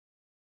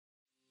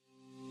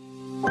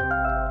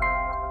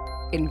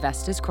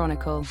Investors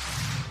Chronicle.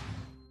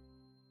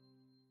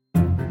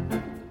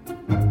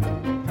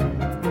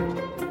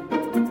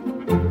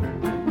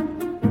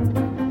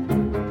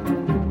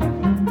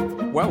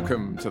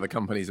 Welcome to the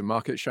Companies and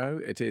Markets Show.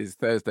 It is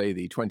Thursday,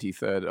 the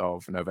 23rd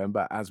of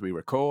November, as we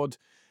record.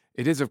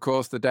 It is, of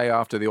course, the day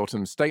after the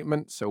autumn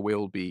statement, so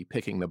we'll be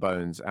picking the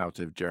bones out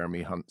of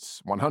Jeremy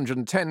Hunt's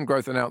 110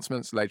 growth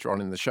announcements later on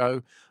in the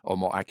show, or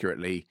more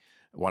accurately,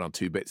 one or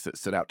two bits that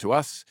stood out to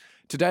us.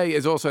 Today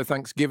is also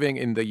Thanksgiving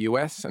in the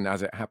US, and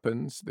as it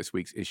happens, this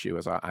week's issue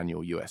is our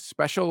annual US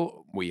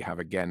special. We have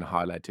again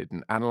highlighted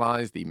and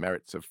analysed the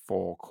merits of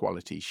 4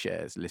 quality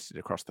shares listed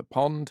across the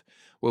pond.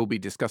 We'll be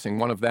discussing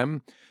one of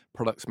them,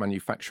 products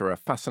manufacturer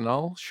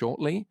Fastenal,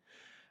 shortly.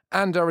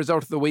 And our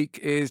result of the week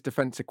is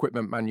defence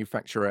equipment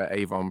manufacturer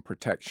Avon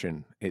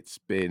Protection. It's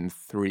been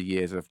 3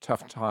 years of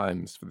tough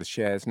times for the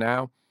shares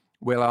now.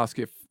 We'll ask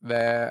if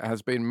there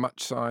has been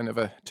much sign of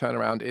a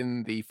turnaround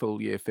in the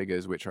full year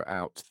figures, which are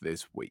out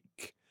this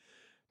week.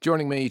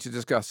 Joining me to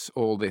discuss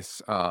all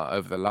this are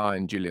over the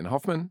line, Julian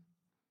Hoffman.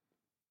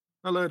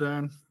 Hello,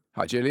 Dan.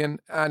 Hi, Julian.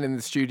 And in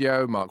the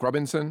studio, Mark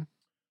Robinson.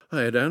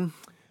 Hi, Dan.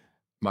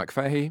 Mike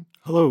Fahey.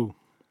 Hello.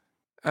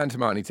 And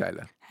Tamani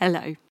Taylor.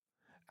 Hello.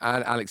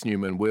 And Alex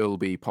Newman will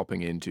be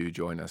popping in to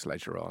join us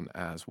later on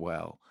as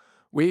well.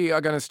 We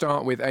are going to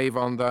start with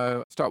Avon,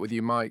 though. Start with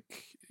you,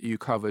 Mike. You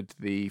covered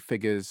the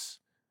figures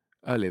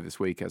earlier this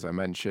week, as I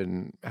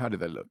mentioned. How did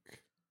they look?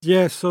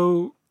 Yeah,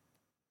 so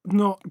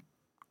not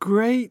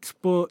great,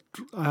 but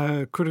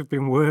could have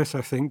been worse,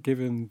 I think,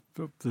 given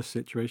the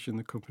situation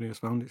the company has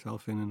found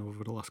itself in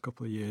over the last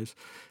couple of years.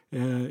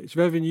 Its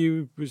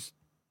revenue was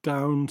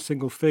down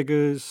single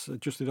figures.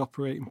 Adjusted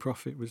operating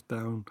profit was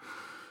down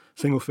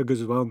single figures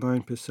as well,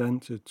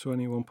 9% to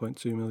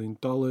 $21.2 million.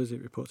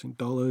 It reports in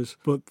dollars.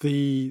 But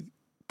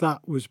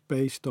that was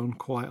based on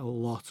quite a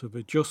lot of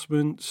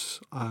adjustments,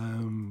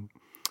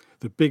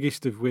 the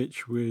biggest of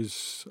which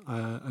was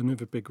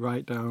another big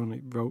write-down.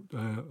 It wrote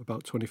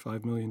about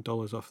 $25 million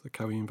off the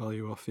carrying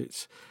value of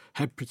its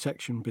head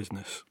protection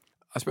business.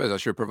 I suppose I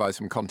should provide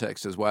some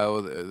context as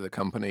well. The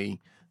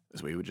company,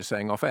 as we were just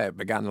saying off air,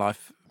 began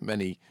life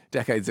many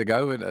decades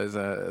ago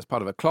as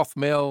part of a cloth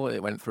mill.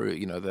 It went through,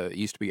 it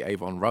used to be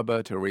Avon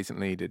Rubber till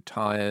recently did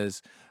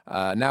tyres.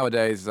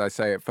 Nowadays, as I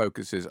say, it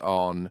focuses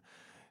on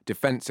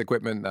defence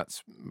equipment,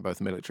 that's both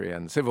military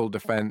and civil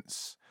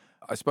defence.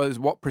 I suppose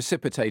what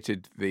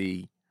precipitated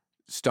the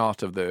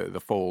start of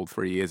the fall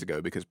 3 years ago,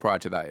 because prior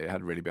to that it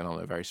had really been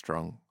on a very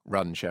strong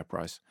run share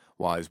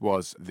price-wise,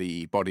 was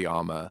the body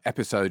armour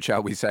episode,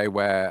 shall we say,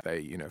 where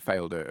they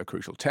failed a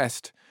crucial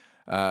test.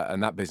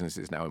 And that business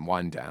is now in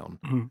wind down.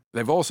 Mm-hmm.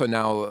 They've also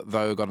now,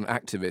 though, got an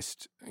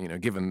activist,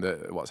 given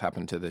what's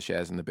happened to the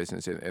shares in the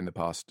business in the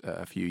past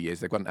few years,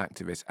 they've got an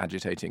activist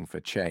agitating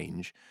for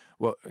change.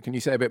 Well, can you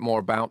say a bit more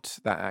about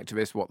that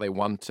activist, what they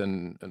want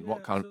and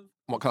what kind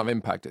of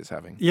impact it's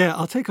having? Yeah,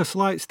 I'll take a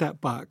slight step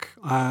back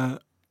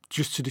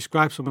just to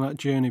describe some of that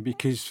journey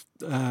because,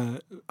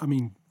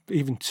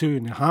 even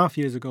 2.5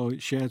 years ago,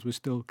 its shares were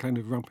still kind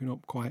of ramping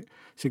up quite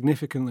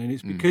significantly. And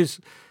it's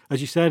because,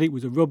 as you said, it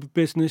was a rubber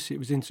business. It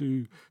was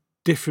into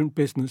different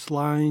business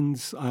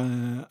lines,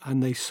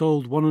 and they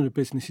sold one of the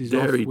businesses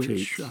dairy off.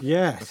 Which,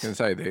 yes. I was going to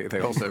say, they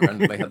also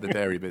randomly had the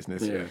dairy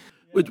business. Yeah.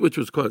 Which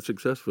was quite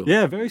successful.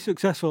 Yeah, very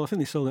successful. I think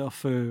they sold it off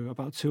for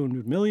about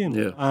 $200 million.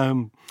 Yeah.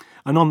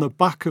 And on the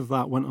back of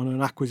that, went on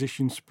an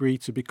acquisition spree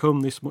to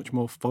become this much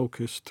more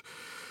focused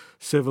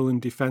civil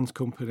and defence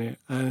company,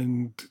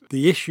 and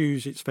the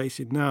issues it's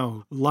facing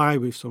now lie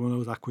with some of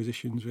those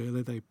acquisitions,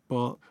 really. They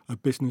bought a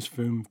business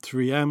from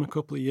 3M a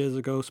couple of years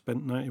ago,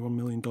 spent $91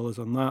 million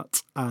on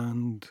that,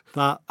 and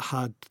that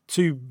had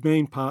two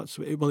main parts.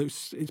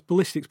 It's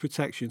ballistics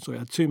protection, so it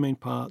had two main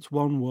parts.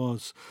 One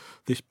was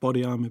this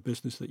body armour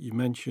business that you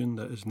mentioned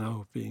that has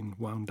now been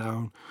wound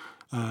down.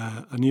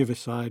 And the other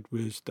side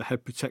was the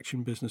head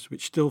protection business,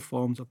 which still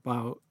forms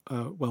about,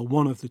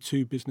 one of the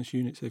two business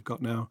units they've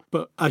got now.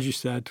 But as you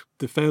said,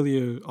 the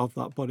failure of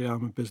that body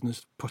armour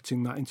business,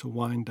 putting that into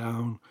wind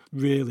down,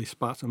 really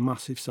sparked a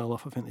massive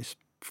sell-off. I think this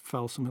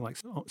fell something like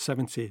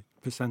 70%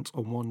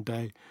 on one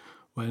day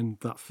when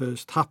that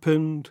first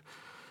happened.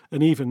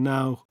 And even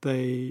now,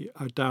 they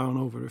are down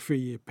over a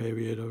 3-year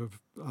period of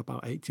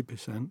about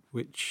 80%,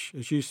 which,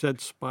 as you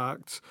said,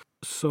 sparked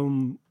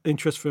some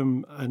interest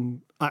from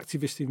an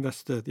activist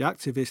investor. The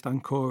activist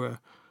Ancora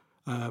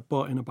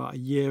bought in about a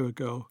year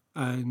ago,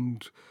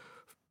 and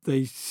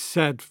they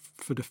said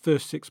for the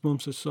first 6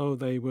 months or so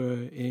they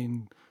were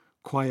in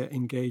quiet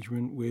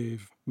engagement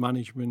with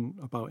management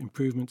about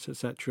improvements,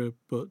 etc.,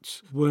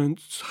 but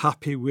weren't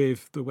happy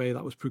with the way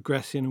that was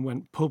progressing and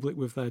went public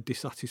with their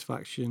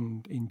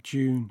dissatisfaction in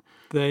June.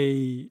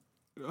 They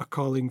are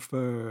calling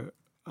for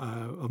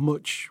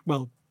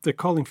they're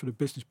calling for the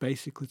business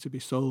basically to be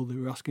sold. They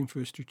were asking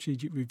for a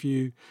strategic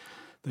review.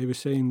 They were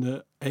saying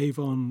that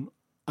Avon,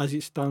 as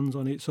it stands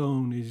on its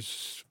own,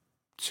 is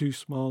too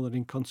small and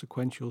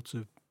inconsequential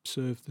to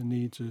serve the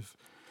needs of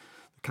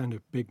the kind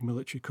of big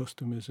military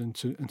customers and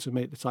to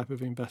make the type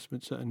of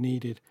investments that are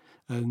needed.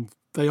 And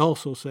they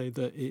also say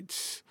that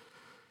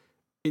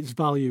its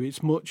value,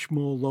 it's much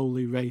more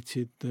lowly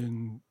rated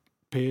than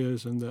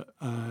peers, and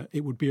that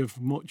it would be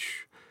of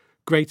much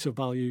greater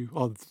value,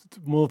 or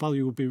more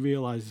value would be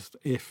realised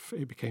if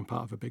it became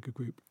part of a bigger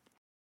group.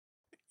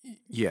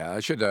 Yeah, I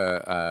should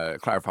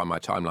clarify my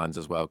timelines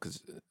as well,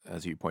 because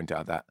as you point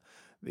out, that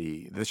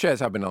the shares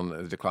have been on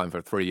the decline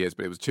for 3 years,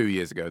 but it was 2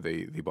 years ago,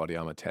 the body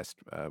armor test,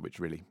 which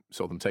really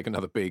saw them take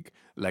another big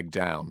leg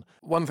down.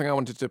 One thing I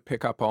wanted to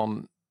pick up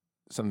on,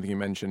 something you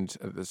mentioned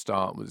at the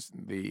start, was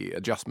the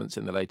adjustments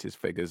in the latest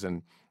figures.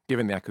 And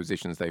given the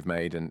acquisitions they've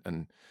made,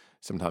 and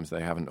sometimes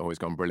they haven't always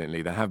gone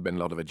brilliantly, there have been a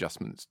lot of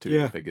adjustments to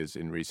the figures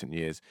in recent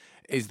years.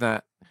 Is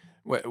that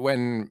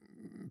when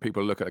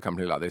people look at a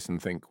company like this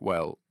and think,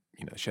 well,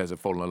 shares have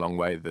fallen a long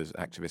way, there's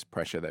activist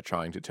pressure, they're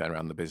trying to turn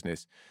around the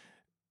business,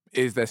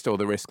 is there still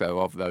the risk,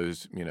 though, of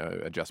those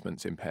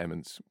adjustments,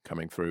 impairments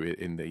coming through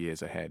in the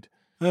years ahead?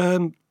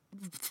 The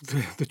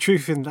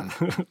truth in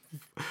that,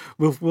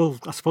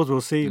 I suppose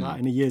we'll see that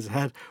in the years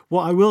ahead.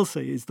 What I will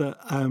say is that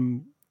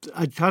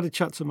I had a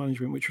chat to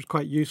management, which was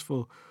quite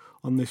useful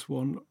on this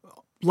one.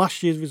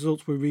 Last year's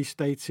results were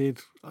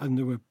restated, and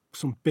there were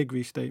some big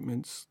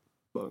restatements,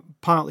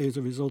 partly as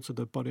a result of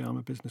the body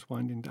armor business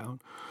winding down.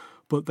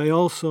 But they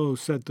also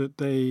said that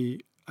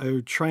they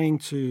are trying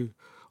to,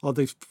 or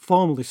they've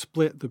formally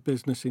split the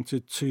business into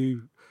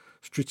two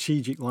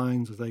strategic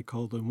lines, as they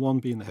call them, one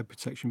being the head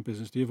protection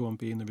business, the other one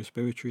being the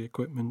respiratory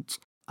equipment.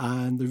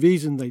 And the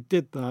reason they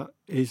did that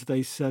is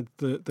they said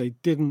that they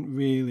didn't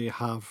really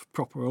have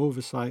proper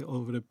oversight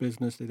over the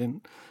business. They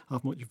didn't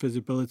have much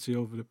visibility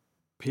over the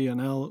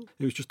P&L.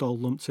 It was just all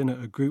lumped in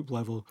at a group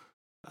level.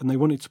 And they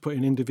wanted to put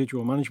in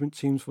individual management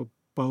teams for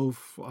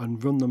both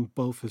and run them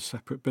both as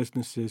separate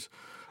businesses.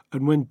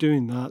 And when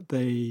doing that,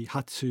 they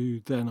had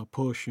to then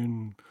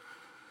apportion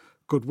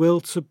goodwill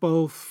to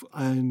both,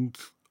 and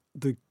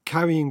the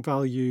carrying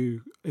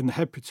value in the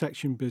head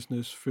protection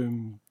business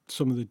from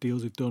some of the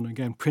deals they've done,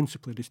 again,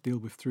 principally this deal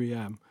with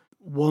 3M,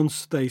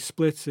 once they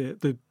split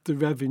it, the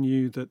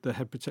revenue that the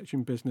head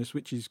protection business,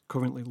 which is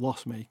currently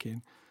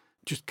loss-making,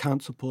 just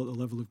can't support the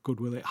level of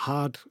goodwill it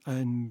had.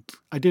 And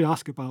I did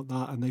ask about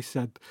that, and they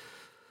said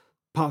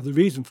part of the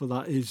reason for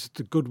that is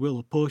the goodwill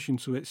apportioned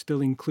to it still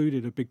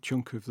included a big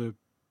chunk of the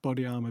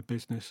body armor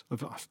business.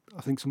 Of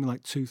I think something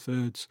like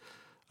 2/3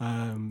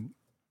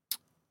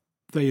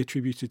 they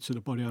attributed to the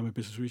body armor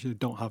business, which they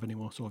don't have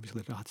anymore. So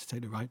obviously they had to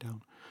take the write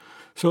down.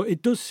 So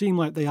it does seem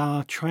like they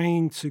are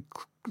trying to,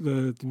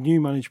 the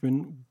new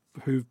management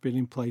who've been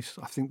in place,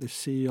 I think the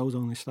CEO's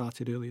only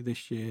started earlier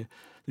this year,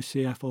 the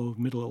CFO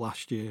middle of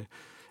last year.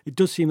 It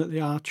does seem that they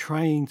are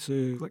trying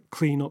to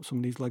clean up some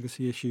of these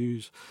legacy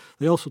issues.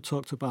 They also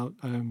talked about,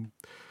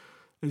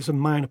 it's a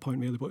minor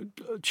point really,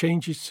 but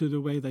changes to the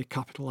way they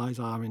capitalise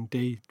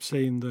R&D,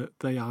 saying that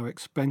they are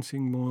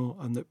expensing more,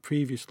 and that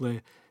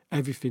previously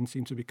everything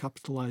seemed to be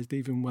capitalised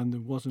even when there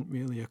wasn't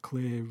really a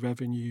clear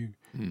revenue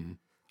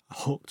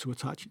hook to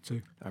attach it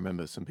to. I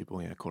remember some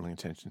people calling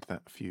attention to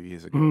that a few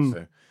years ago.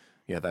 So,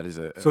 that is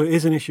So it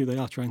is an issue they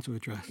are trying to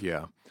address.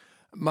 Yeah.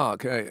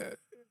 Mark,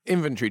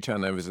 inventory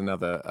turnover is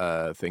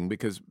another thing,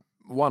 because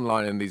one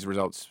line in these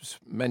results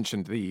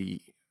mentioned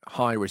the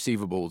high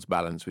receivables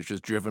balance, which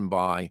was driven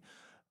by,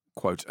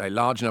 quote, a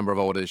large number of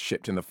orders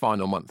shipped in the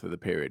final month of the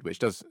period, which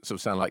does sort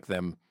of sound like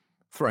them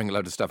throwing a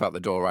load of stuff out the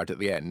door right at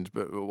the end.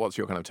 But what's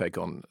your kind of take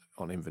on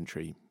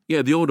inventory?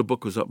 Yeah, the order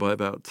book was up by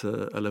about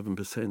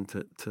 11%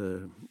 at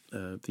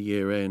the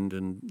year end,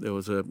 and there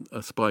was a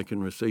spike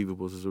in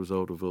receivables as a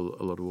result of a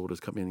lot of orders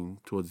coming in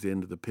towards the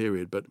end of the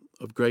period. But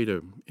of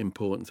greater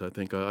importance, I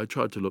think, I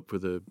tried to look for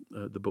the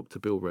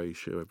book-to-bill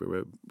ratio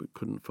everywhere, but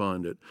couldn't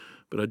find it.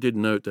 But I did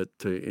note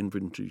that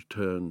inventory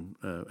turn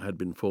had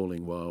been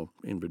falling while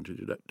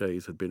inventory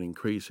days had been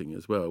increasing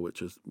as well,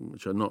 which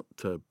are not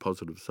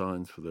positive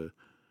signs for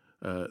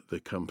the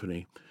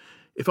company.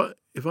 If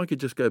I could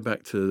just go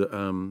back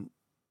to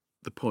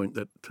the point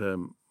that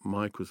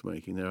Mike was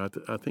making there,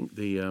 I think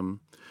the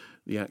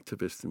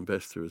activist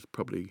investor has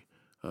probably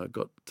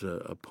got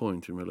a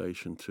point in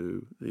relation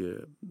to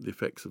the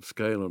effects of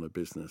scale on a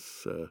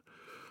business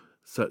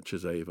such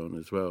as Avon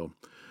as well.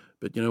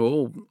 But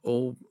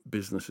all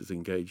businesses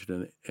engaged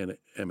in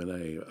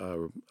M&A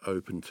are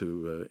open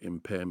to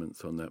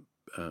impairments on that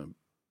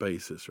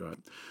basis, right?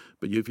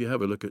 But if you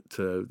have a look at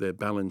their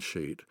balance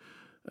sheet,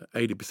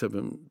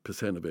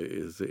 87% of it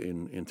is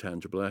in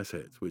intangible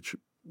assets, which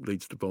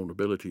leads to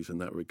vulnerabilities in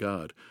that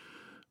regard.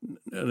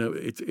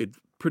 It's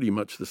pretty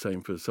much the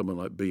same for someone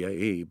like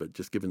BAE, but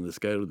just given the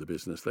scale of the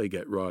business, they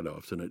get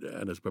write-offs, and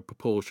as a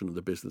proportion of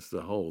the business as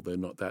a whole, they're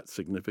not that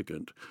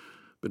significant.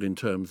 But in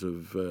terms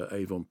of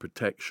Avon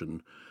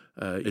Protection,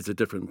 it's a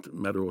different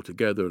matter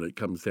altogether, and it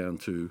comes down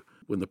to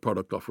when the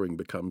product offering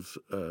becomes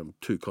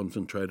too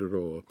concentrated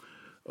or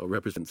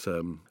represents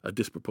a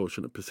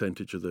disproportionate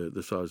percentage of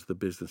the size of the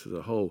business as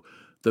a whole.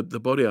 The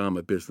body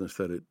armor business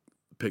that it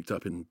picked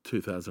up in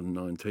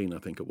 2019, I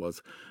think it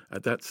was,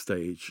 at that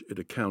stage it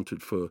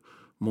accounted for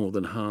more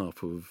than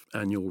half of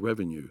annual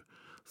revenue.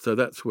 So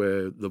that's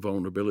where the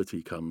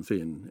vulnerability comes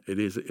in. It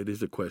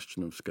is a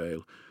question of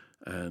scale,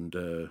 and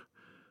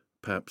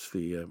perhaps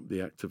the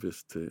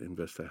activist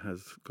investor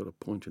has got a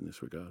point in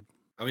this regard.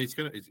 I mean,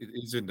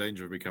 it's in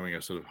danger of becoming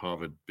a sort of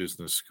Harvard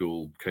Business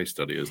School case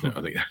study, isn't it?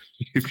 I think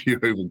if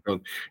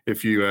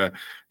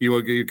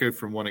you go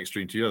from one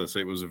extreme to the other. So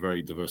it was a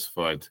very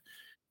diversified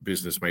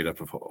business made up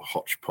of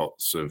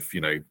hodgepodge of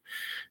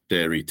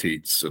dairy,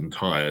 teats, and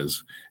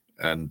tires,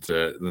 and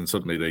then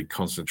suddenly they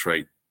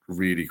concentrate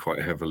really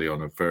quite heavily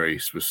on a very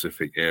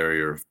specific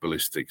area of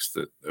ballistic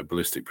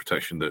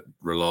protection that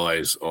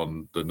relies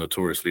on the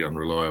notoriously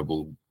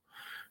unreliable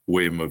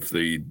whim of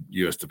the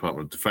U.S.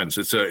 Department of Defense.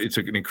 It's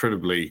an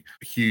incredibly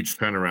huge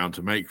turnaround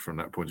to make from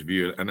that point of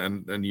view, and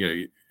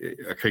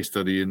a case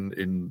study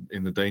in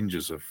the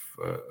dangers of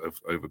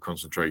over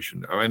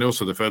concentration. I mean,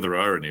 also the further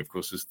irony, of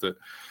course, is that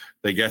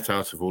they get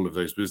out of all of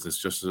those business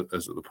just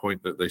as at the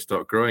point that they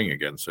start growing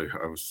again. So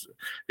I was,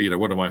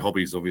 one of my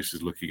hobbies obviously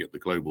is looking at the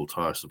global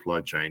tire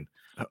supply chain.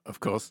 Of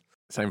course,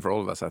 same for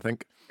all of us, I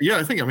think.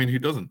 Yeah, I mean, who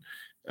doesn't?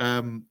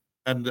 And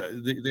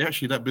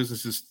actually that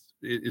business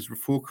is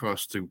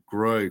forecast to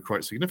grow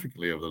quite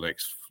significantly over the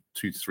next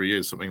 2 to 3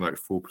 years, something like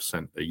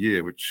 4% a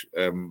year, which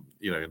in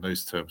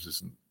those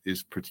terms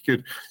is pretty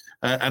good.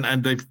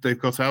 And they've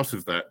got out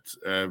of that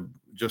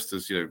just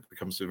as it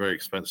becomes very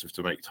expensive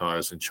to make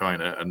tires in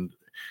China, and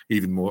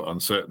even more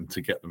uncertain to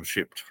get them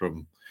shipped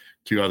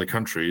to other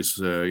countries,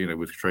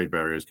 with trade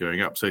barriers going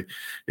up. So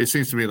it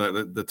seems to me like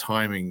the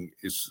timing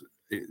is.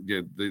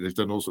 They've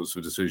done all sorts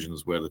of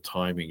decisions where the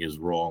timing is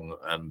wrong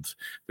and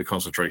the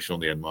concentration on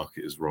the end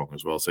market is wrong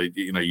as well. So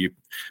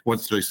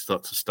once they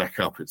start to stack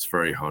up, it's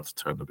very hard to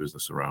turn the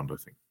business around, I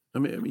think. I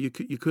mean, you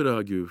could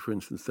argue, for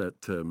instance,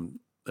 that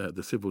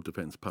the civil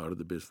defence part of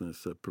the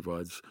business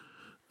provides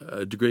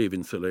a degree of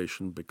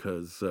insulation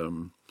because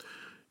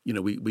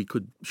we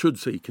should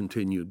see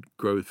continued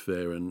growth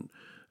there, and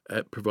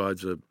it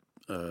provides a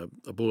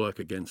bulwark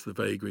against the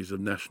vagaries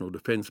of national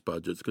defence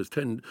budgets, because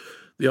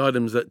the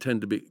items that tend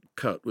to be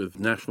cut with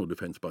national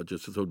defence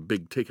budgets are sort of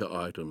big ticket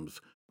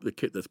items. The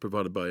kit that's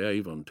provided by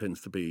Avon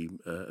tends to be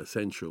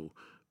essential,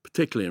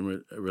 particularly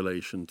in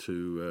relation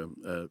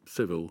to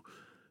civil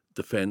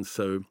defence.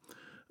 So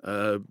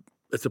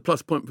it's a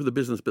plus point for the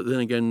business, but then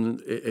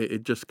again,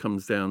 it just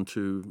comes down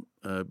to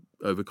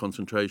over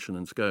concentration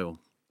and scale.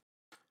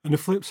 And the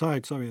flip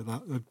side, of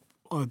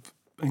that,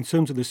 in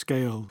terms of the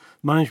scale,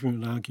 management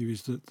would argue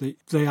is that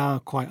they are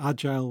quite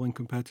agile when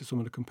compared to some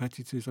of the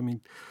competitors. I mean,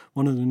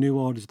 one of the new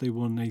orders they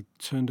won, they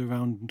turned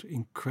around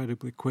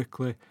incredibly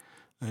quickly,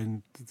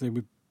 and I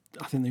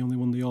think they only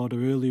won the order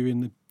earlier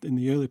in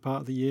the early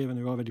part of the year, and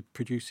they're already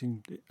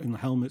producing in the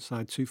helmet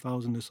side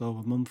 2,000 or so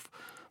a month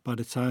by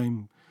the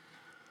time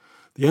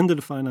the end of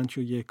the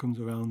financial year comes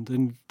around.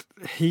 And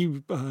he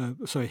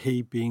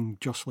being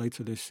Josh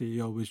Slater, the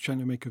CEO, was trying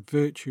to make a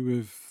virtue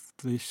of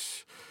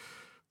this.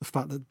 The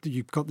fact that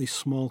you've got this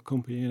small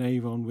company in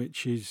Avon,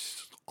 which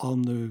is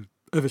on the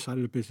other side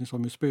of the business,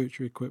 on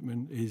respiratory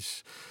equipment,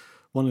 is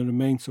one of the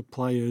main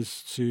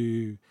suppliers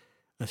to,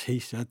 as he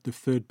said, the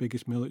third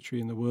biggest military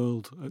in the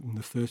world, and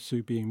the first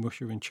two being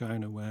Russia and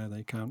China, where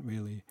they can't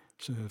really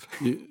serve.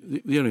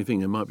 The only thing,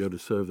 they might be able to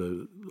serve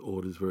the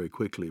orders very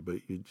quickly, but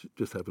you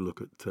just have a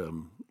look at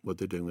what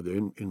they're doing with their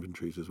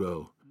inventories as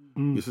well.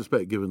 You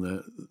suspect, given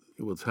that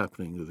what's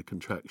happening with the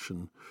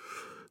contraction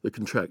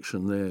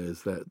there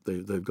is that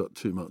they've got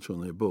too much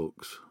on their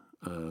books.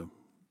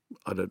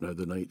 I don't know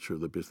the nature of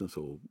the business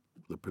or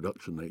the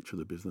production nature of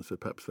the business, so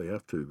perhaps they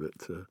have to.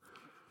 But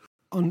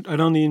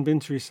on the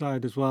inventory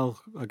side as well,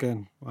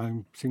 again,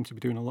 I seem to be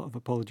doing a lot of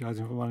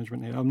apologising for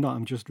management here. I'm not.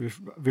 I'm just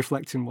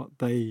reflecting what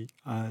they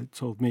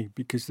told me,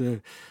 because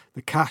the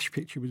cash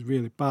picture was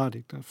really bad.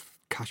 It had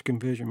cash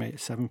conversion rate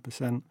of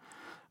 7%.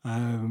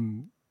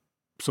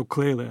 So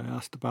clearly, I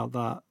asked about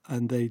that,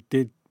 and they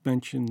did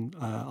mention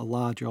a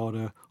large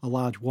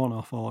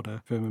one-off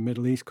order from a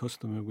Middle East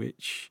customer,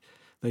 which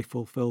they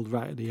fulfilled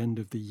right at the end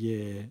of the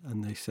year,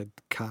 and they said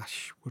the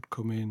cash would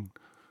come in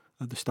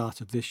at the start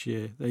of this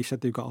year. They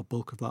said they've got a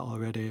bulk of that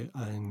already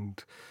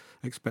and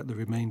expect the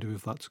remainder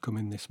of that to come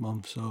in this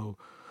month. So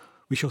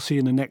we shall see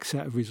in the next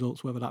set of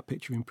results whether that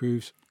picture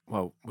improves.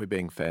 Well, we're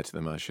being fair to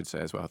them, I should say,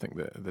 as well. I think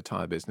the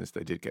tyre business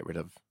they did get rid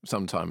of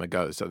some time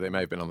ago, so they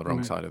may have been on the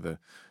wrong side of the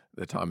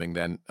timing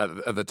then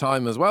at the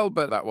time as well,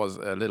 but that was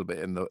a little bit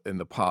in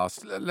the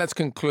past. Let's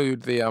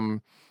conclude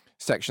the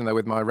section though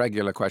with my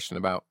regular question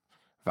about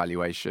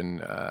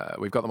valuation.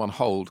 We've got them on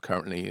hold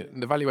currently.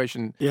 The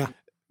valuation,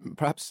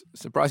 perhaps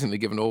surprisingly,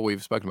 given all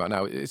we've spoken about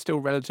now, is still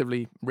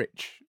relatively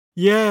rich.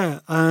 Yeah,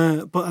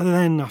 but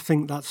then I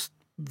think that's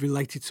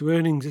related to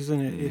earnings, isn't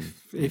it?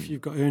 If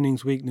you've got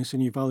earnings weakness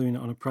and you're valuing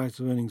it on a price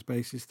to earnings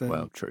basis,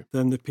 then true.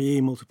 Then the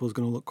PE multiple is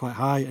going to look quite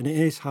high, and it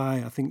is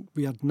high. I think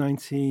we had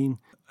 19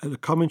 at the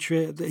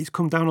commentary. It's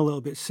come down a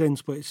little bit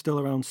since, but it's still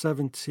around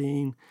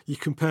 17. You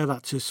compare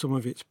that to some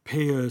of its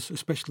peers,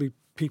 especially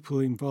people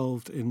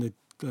involved in the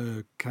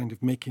kind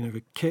of making of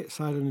a kit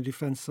side and the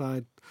defence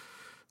side,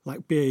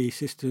 like BAE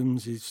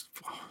Systems it's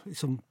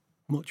a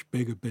much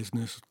bigger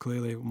business,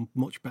 clearly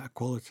much better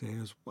quality,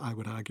 as I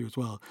would argue as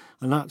well,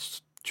 and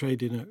that's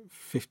trading at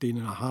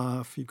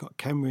 15.5. You've got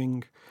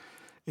Chemring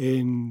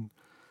in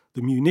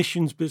the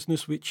munitions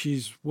business, which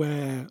is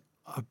where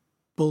a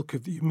bulk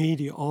of the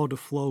immediate order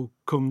flow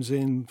comes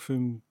in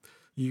from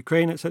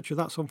Ukraine, etc.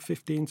 That's on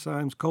 15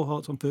 times,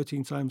 cohorts on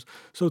 13 times.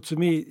 So to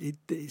me,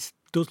 it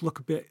does look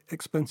a bit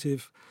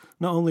expensive,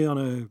 not only on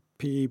a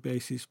PE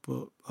basis,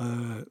 but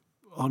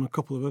on a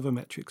couple of other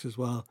metrics as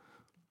well.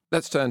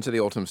 Let's turn to the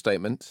autumn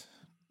statement.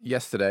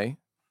 Yesterday,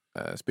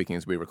 speaking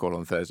as we record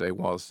on Thursday,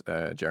 was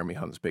Jeremy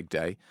Hunt's big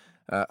day.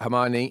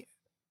 Hermione,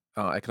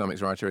 our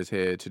economics writer, is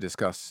here to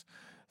discuss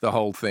the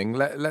whole thing.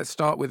 Let's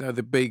start with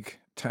the big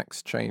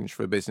tax change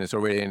for business, or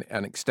really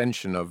an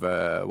extension of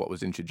what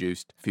was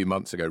introduced a few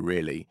months ago,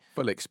 really.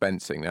 Full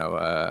expensing.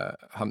 Now,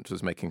 Hunt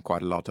was making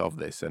quite a lot of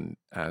this,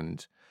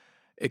 and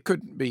it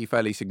could be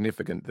fairly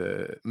significant,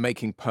 the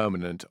making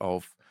permanent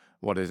of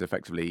what is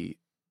effectively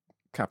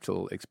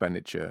capital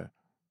expenditure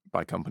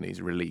by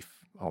companies, relief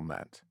on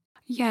that.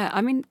 Yeah,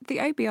 I mean, the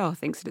OBR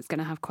thinks that it's going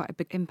to have quite a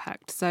big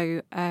impact.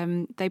 So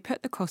they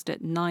put the cost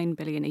at $9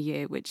 billion a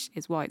year, which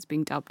is why it's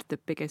being dubbed the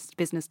biggest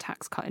business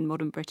tax cut in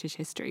modern British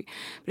history.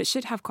 But it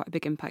should have quite a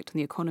big impact on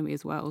the economy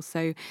as well.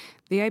 So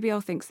the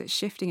OBR thinks that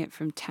shifting it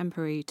from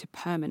temporary to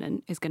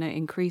permanent is going to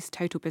increase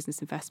total business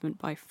investment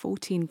by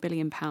 £14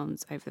 billion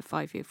over the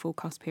 5-year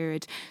forecast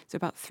period, so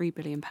about £3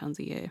 billion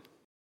a year.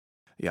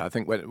 Yeah, I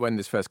think when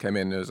this first came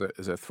in as a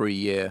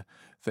 3-year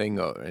thing,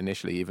 or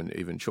initially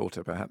even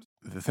shorter perhaps,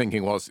 the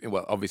thinking was,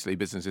 well, obviously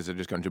businesses are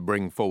just going to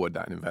bring forward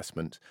that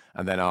investment,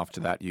 and then after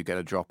that you get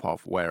a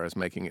drop-off, whereas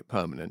making it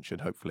permanent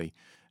should hopefully,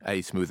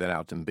 A, smooth it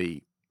out, and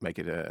B, make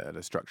it at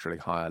a structurally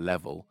higher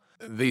level.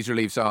 These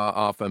reliefs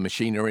are for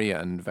machinery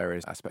and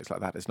various aspects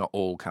like that. It's not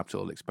all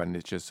capital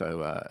expenditure,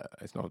 so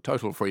it's not a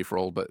total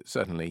free-for-all, but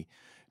certainly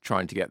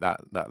trying to get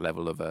that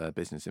level of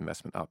business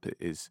investment up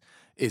is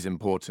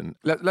important.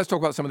 Let's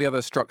talk about some of the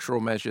other structural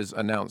measures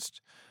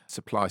announced,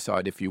 supply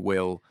side, if you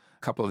will. A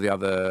couple of the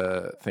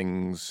other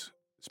things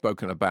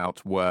spoken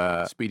about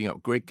were speeding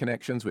up grid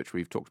connections, which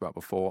we've talked about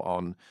before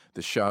on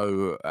the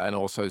show, and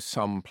also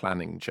some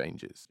planning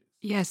changes.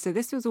 Yeah, so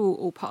this was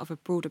all part of a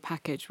broader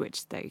package,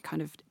 which they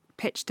kind of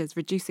pitched as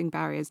reducing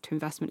barriers to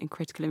investment in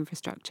critical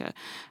infrastructure.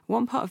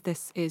 One part of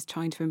this is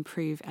trying to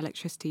improve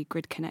electricity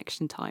grid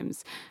connection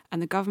times,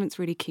 and the government's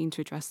really keen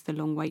to address the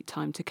long wait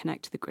time to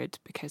connect to the grid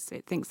because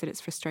it thinks that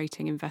it's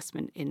frustrating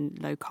investment in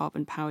low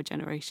carbon power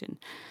generation.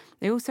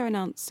 They also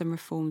announced some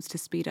reforms to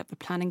speed up the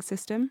planning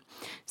system.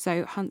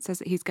 So Hunt says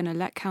that he's going to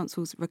let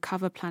councils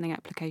recover planning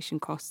application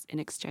costs in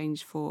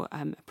exchange for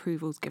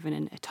approvals given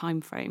in a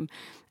time frame.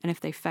 And if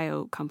they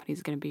fail,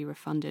 companies are going to be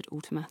refunded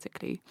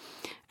automatically.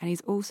 And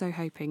he's also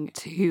hoping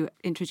to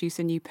introduce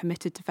a new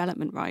permitted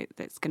development right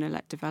that's going to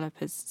let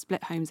developers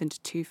split homes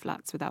into 2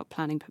 flats without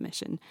planning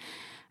permission.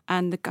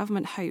 And the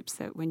government hopes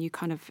that when you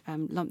kind of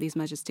lump these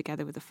measures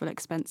together with the full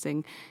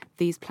expensing,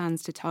 these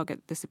plans to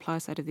target the supply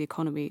side of the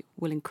economy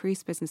will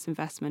increase business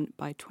investment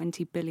by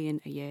 $20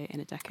 billion a year in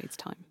a decade's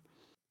time.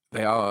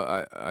 They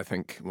are, I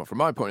think, well, from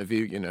my point of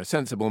view,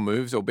 sensible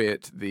moves,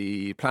 albeit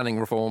the planning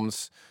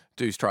reforms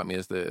do strike me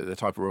as the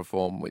type of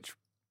reform which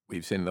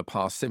we've seen in the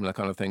past, similar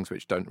kind of things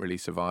which don't really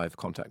survive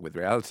contact with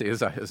reality,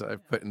 as I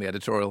put in the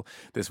editorial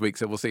this week.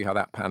 So we'll see how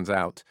that pans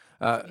out.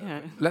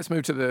 Let's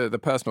move to the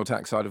personal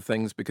tax side of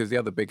things, because the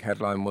other big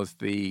headline was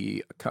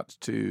the cut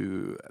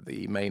to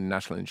the main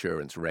national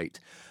insurance rate.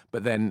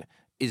 But then,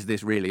 is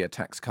this really a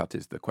tax cut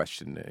is the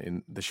question.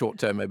 In the short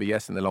term, maybe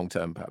yes. In the long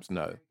term, perhaps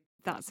no.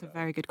 That's a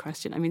very good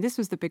question. I mean, this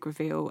was the big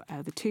reveal,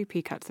 the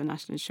 2p cut to the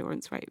national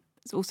insurance rate.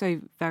 It's also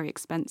very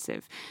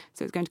expensive.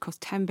 So it's going to cost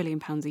 £10 billion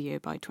a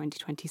year by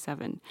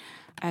 2027.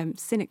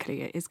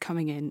 Cynically, it is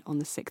coming in on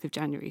the 6th of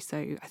January.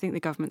 So I think the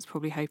government's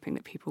probably hoping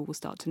that people will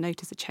start to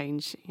notice a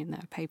change in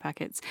their pay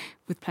packets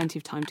with plenty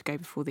of time to go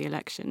before the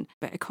election.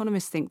 But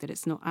economists think that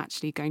it's not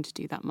actually going to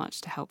do that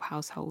much to help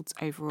households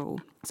overall.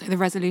 So the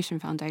Resolution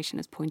Foundation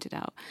has pointed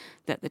out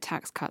that the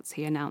tax cuts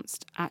he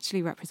announced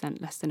actually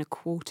represent less than a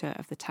quarter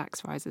of the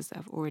tax rises that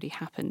have already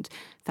happened,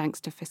 thanks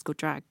to fiscal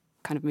drag,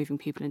 kind of moving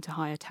people into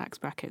higher tax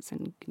brackets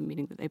and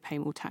meaning that they pay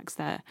more tax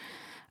there.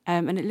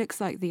 And it looks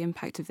like the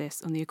impact of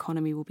this on the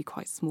economy will be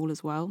quite small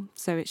as well.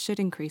 So it should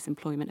increase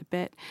employment a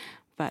bit.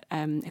 But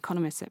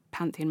economists at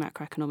Pantheon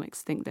Macroeconomics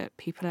think that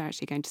people are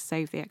actually going to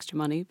save the extra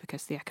money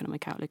because the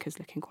economic outlook is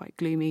looking quite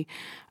gloomy.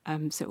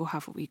 So it will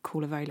have what we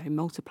call a very low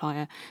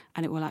multiplier,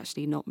 and it will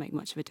actually not make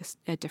much of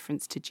a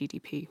difference to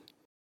GDP.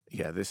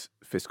 Yeah, this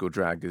fiscal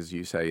drag, as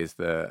you say, is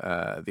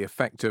the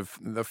effect of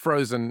the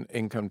frozen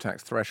income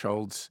tax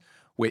thresholds,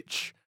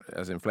 which,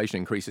 as inflation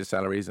increases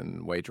salaries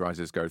and wage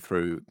rises go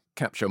through,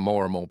 capture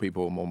more and more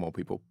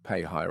people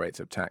pay higher rates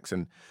of tax.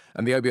 And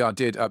the OBR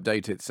did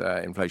update its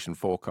inflation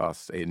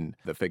forecasts in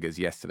the figures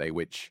yesterday,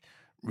 which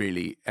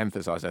really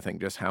emphasised, I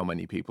think, just how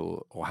many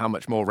people or how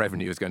much more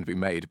revenue is going to be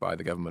made by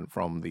the government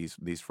from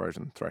these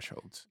frozen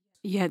thresholds.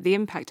 Yeah, the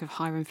impact of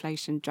higher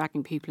inflation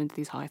dragging people into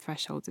these higher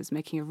thresholds is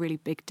making a really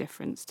big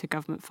difference to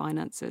government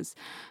finances.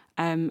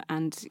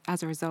 And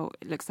as a result,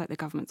 it looks like the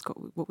government's got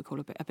what we call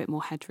a bit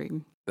more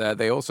headroom.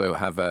 They also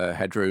have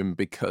headroom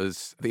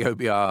because the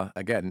OBR,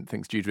 again,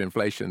 thinks due to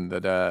inflation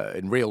that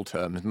in real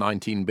terms,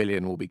 19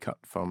 billion will be cut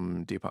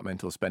from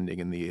departmental spending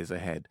in the years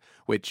ahead,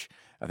 which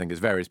I think, as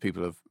various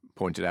people have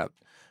pointed out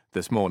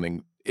this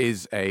morning,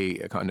 is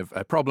a kind of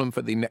a problem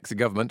for the next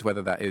government,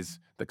 whether that is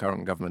the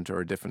current government or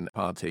a different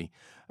party,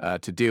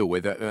 to deal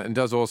with. And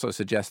does also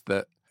suggest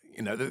that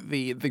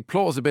the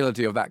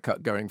plausibility of that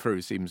cut going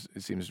through seems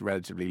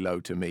relatively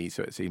low to me.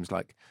 So it seems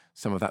like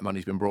some of that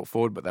money's been brought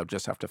forward, but they'll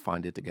just have to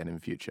find it again in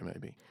future,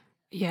 maybe.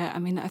 Yeah, I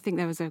mean, I think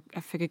there was a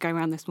figure going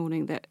around this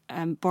morning that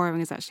borrowing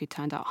has actually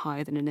turned out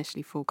higher than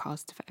initially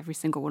forecast for every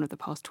single one of the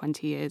past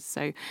 20 years.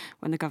 So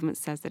when the government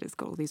says that it's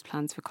got all these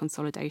plans for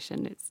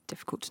consolidation, it's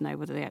difficult to know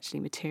whether they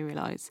actually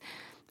materialise.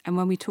 And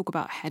when we talk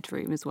about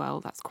headroom as well,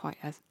 that's quite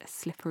a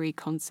slippery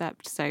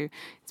concept. So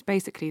it's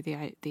basically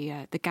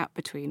the gap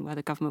between where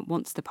the government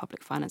wants the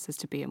public finances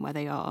to be and where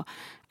they are,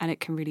 and it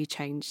can really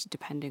change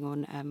depending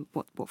on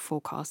what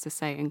forecasts are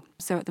saying.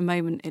 So at the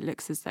moment, it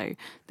looks as though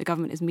the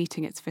government is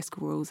meeting its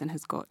fiscal rules and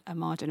has got a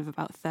margin of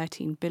about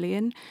 13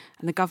 billion.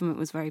 And the government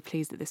was very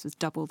pleased that this was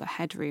double the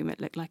headroom it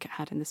looked like it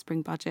had in the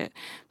spring budget.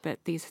 But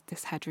this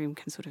headroom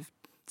can sort of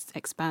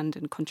expand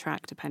and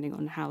contract depending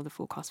on how the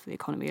forecasts for the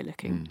economy are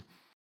looking.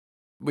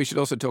 We should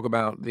also talk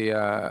about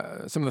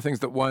some of the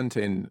things that weren't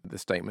in the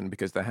statement,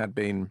 because there had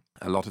been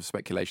a lot of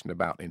speculation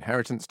about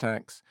inheritance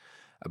tax,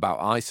 about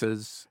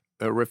ISAs.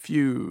 There were a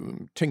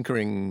few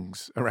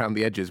tinkerings around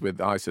the edges with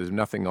ISAs,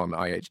 nothing on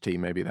IHT.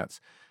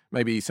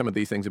 Maybe some of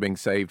these things are being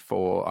saved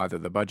for either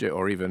the budget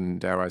or even,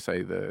 dare I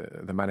say,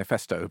 the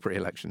manifesto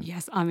pre-election.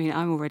 Yes, I mean,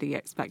 I'm already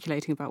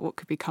speculating about what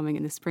could be coming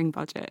in the spring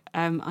budget.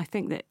 I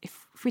think that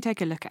if we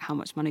take a look at how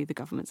much money the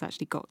government's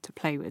actually got to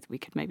play with, we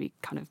could maybe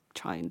kind of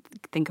try and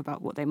think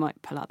about what they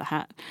might pull out the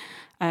hat.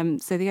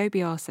 So the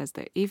OBR says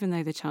that even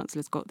though the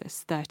Chancellor's got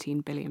this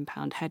 £13 billion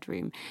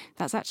headroom,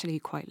 that's actually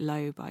quite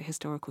low by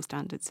historical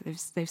standards.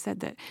 So they've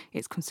said that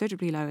it's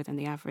considerably lower than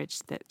the average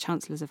that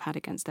Chancellors have had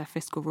against their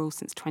fiscal rules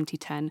since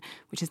 2010,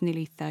 which is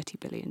nearly 30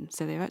 billion.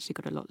 So they've actually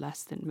got a lot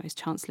less than most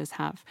Chancellors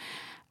have.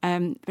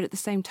 But at the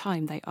same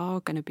time, they are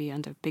going to be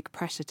under big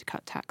pressure to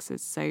cut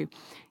taxes. So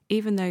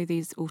even though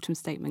these autumn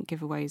statement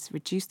giveaways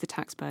reduce the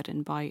tax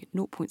burden by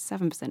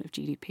 0.7% of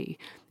GDP,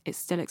 it's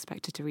still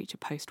expected to reach a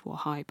post-war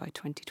high by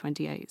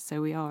 2028.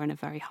 So we are in a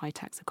very high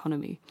tax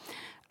economy.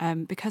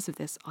 Because of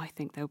this, I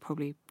think they'll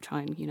probably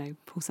try and,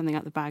 pull something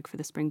out the bag for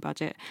the spring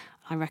budget.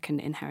 I reckon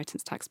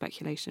inheritance tax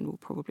speculation will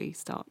probably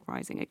start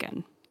rising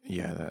again.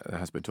 Yeah, there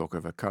has been talk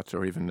of a cut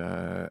or even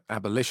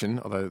abolition,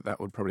 although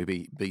that would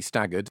probably be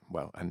staggered.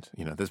 Well, and,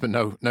 there's been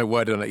no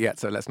word on it yet,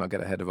 so let's not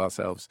get ahead of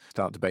ourselves,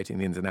 start debating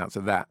the ins and outs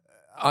of that.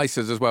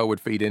 ISAs as well would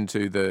feed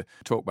into the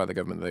talk by the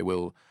government that they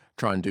will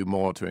try and do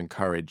more to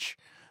encourage,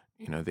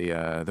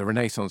 the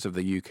renaissance of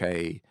the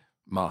UK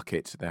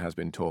market. There has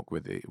been talk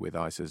with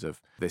ISAs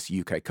of this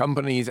UK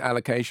companies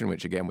allocation,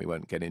 which again we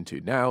won't get into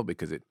now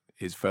because it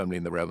is firmly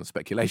in the realm of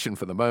speculation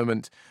for the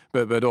moment,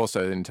 but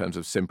also in terms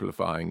of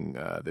simplifying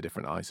the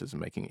different ISAs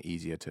and making it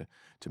easier to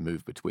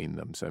move between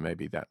them. So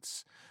maybe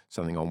that's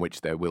something on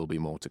which there will be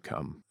more to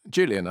come.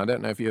 Julian, I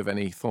don't know if you have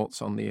any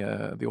thoughts on the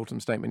autumn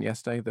statement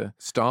yesterday, the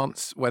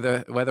stance,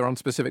 whether on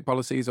specific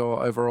policies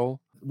or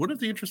overall? One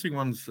of the interesting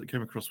ones that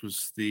came across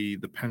was the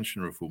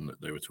pension reform that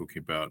they were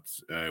talking about,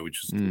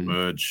 which is to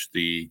merge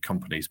the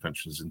companies'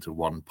 pensions into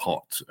one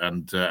pot.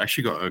 And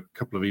actually got a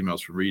couple of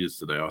emails from readers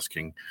today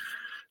asking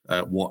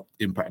what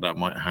impact that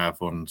might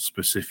have on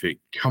specific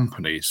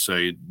companies.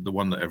 So the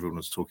one that everyone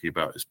was talking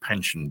about is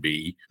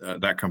PensionBee.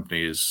 That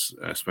company is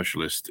a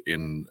specialist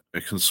in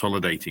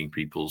consolidating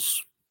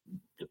people's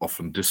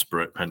often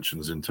disparate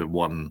pensions into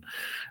one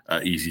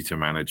easy to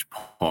manage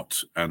pot,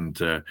 and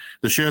the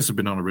shares have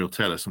been on a real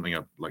tear. Something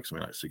like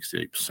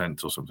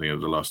 68% or something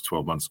over the last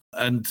 12 months.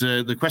 And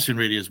the question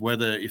really is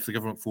whether, if the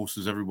government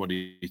forces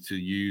everybody to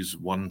use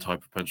one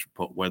type of pension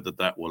pot, whether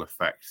that will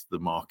affect the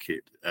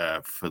market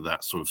for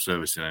that sort of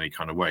service in any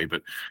kind of way.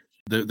 But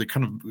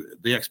the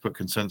expert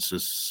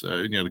consensus,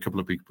 the couple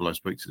of people I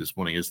spoke to this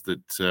morning, is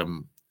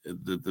that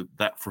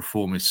that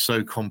reform is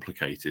so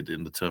complicated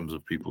in the terms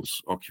of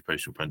people's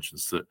occupational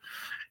pensions that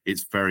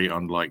it's very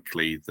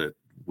unlikely that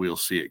we'll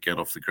see it get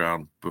off the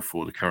ground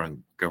before the current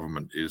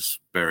government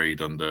is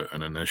buried under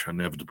an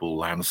inevitable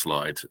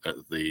landslide at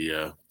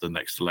the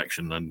next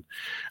election, and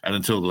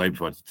until the Labour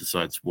Party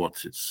decides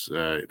what its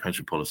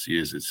pension policy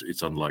is,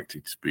 it's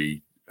unlikely to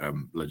be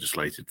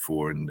legislated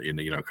for in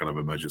kind of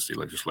emergency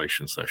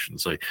legislation session.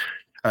 So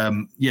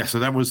so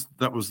that was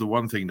the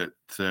one thing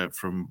that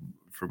from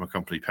a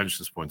company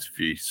pensions point of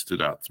view stood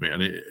out to me.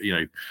 And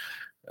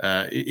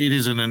it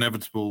is an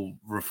inevitable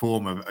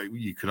reform,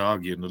 you could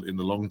argue, in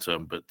the long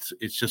term, but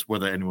it's just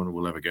whether anyone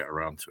will ever get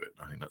around to it.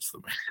 I think that's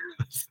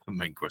the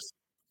main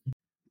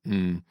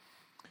question.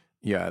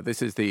 Yeah,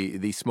 this is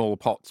the small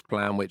pots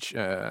plan, which,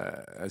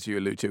 as you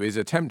allude to, is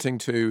attempting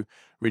to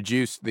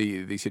reduce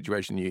the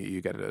situation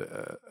you get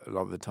a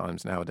lot of the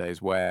times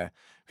nowadays, where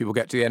people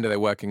get to the end of their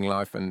working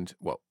life, and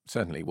well,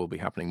 certainly will be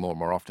happening more and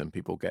more often.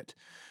 People get,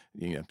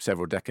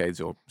 several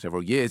decades or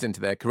several years into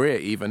their career,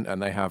 even,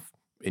 and they have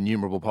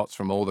innumerable pots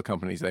from all the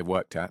companies they've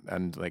worked at,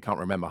 and they can't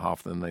remember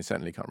half of them. They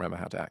certainly can't remember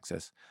how to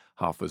access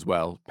half as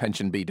well.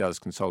 Pension B does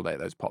consolidate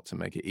those pots and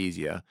make it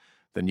easier.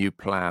 The new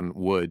plan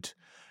would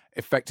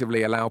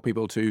effectively allow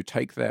people to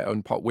take their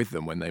own pot with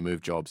them when they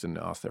move jobs and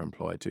ask their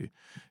employer to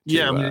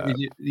Yeah, I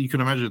mean, you can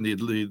imagine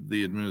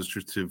the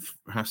administrative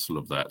hassle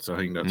of that. So I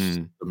think that's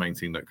the main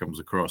thing that comes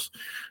across.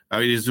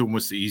 It is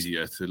almost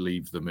easier to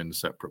leave them in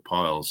separate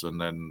piles and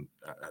then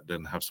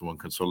have someone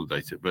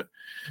consolidate it. But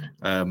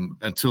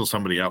until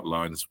somebody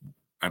outlines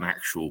an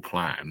actual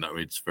plan,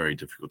 it's very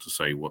difficult to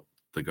say what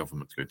the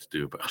government's going to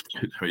do about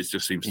it. It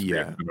just seems to be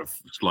a kind of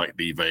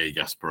slightly vague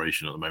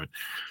aspiration at the moment.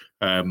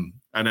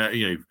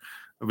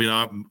 I mean,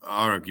 our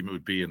argument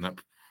would be in that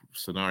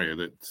scenario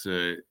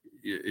that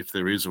if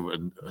there is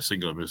a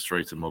single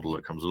administrator model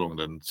that comes along,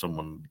 then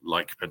someone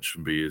like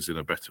Pension B is in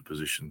a better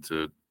position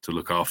to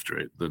look after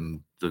it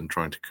than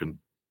trying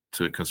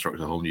to construct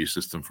a whole new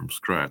system from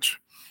scratch.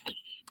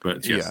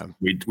 But yes,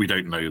 we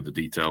don't know the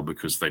detail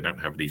because they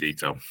don't have any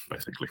detail,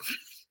 basically.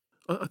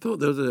 I thought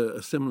there was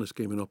a similar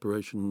scheme in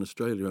operation in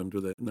Australia under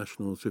the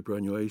national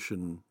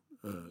superannuation.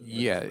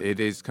 It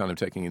is kind of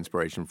taking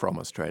inspiration from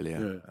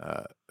Australia.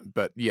 Yeah.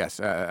 But yes,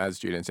 as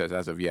Julian says,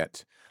 as of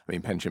yet, I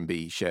mean, Pension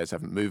B shares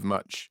haven't moved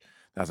much.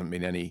 There hasn't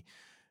been any,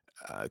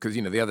 because,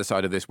 the other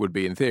side of this would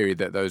be, in theory,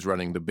 that those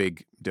running the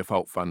big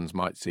default funds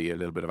might see a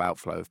little bit of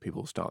outflow if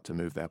people start to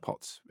move their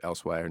pots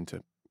elsewhere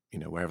into,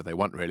 wherever they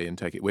want, really, and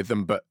take it with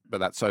them. But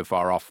that's so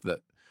far off that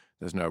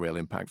there's no real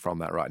impact from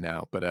that right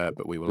now. But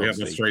we will. We have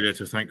Australia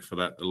to thank for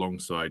that,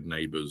 alongside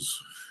neighbours.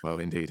 Well,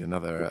 indeed,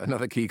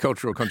 another key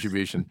cultural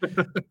contribution.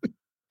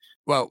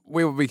 Well,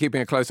 we will be keeping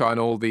a close eye on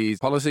all these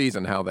policies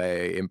and how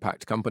they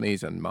impact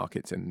companies and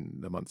markets in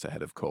the months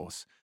ahead, of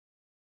course.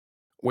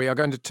 We are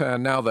going to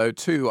turn now, though,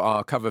 to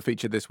our cover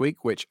feature this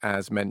week, which,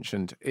 as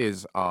mentioned,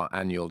 is our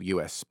annual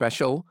US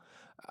special.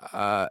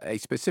 A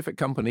specific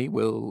company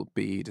will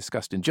be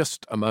discussed in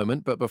just a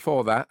moment, but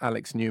before that,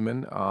 Alex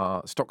Newman,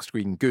 our stock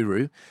screen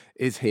guru,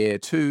 is here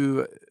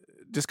to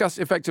discuss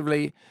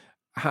effectively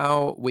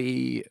how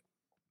we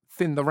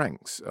thin the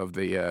ranks of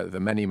the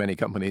many, many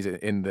companies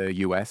in the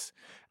US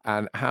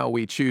and how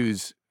we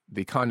choose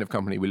the kind of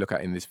company we look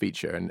at in this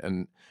feature.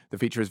 And the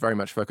feature is very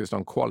much focused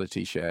on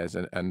quality shares,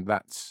 and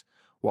that's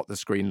what the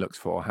screen looks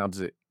for. How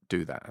does it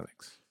do that,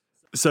 Alex?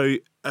 So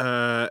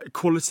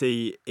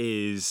quality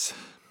is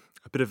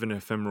a bit of an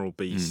ephemeral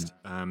beast,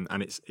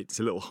 and it's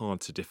a little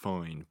hard to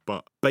define.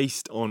 But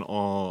based on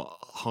our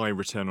high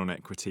return on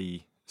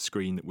equity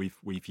screen that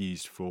we've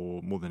used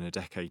for more than a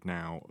decade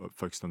now,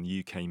 focused on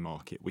the UK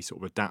market, we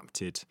sort of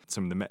adapted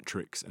some of the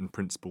metrics and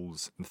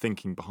principles and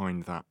thinking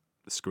behind that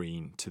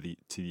screen to the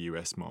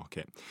US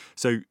market.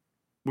 So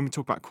when we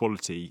talk about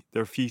quality, there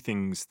are a few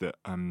things that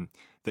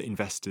that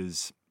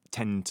investors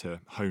tend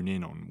to hone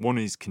in on. One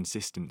is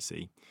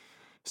consistency.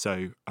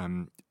 So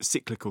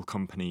cyclical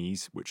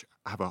companies which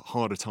have a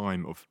harder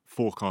time of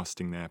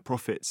forecasting their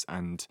profits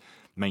and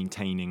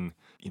maintaining,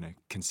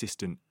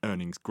 consistent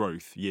earnings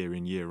growth year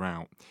in, year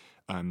out,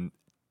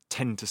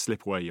 tend to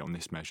slip away on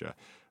this measure.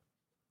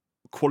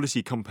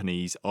 Quality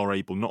companies are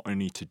able not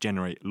only to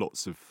generate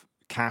lots of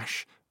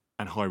cash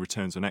and high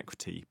returns on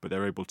equity, but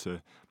they're able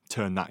to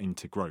turn that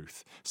into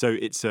growth. So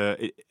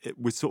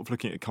we're sort of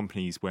looking at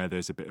companies where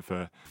there's a bit of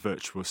a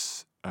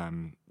virtuous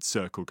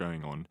circle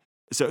going on.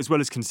 So as well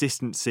as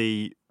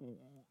consistency,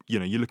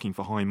 you're looking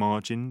for high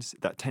margins.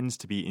 That tends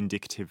to be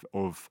indicative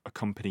of a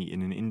company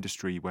in an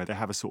industry where they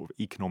have a sort of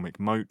economic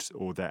moat,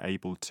 or they're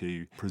able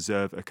to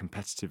preserve a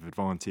competitive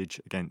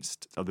advantage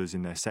against others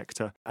in their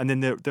sector. And then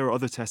there are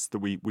other tests that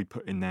we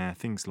put in there,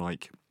 things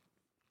like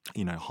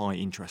high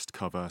interest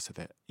cover, so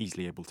they're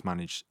easily able to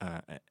manage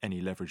any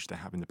leverage they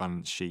have in the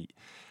balance sheet.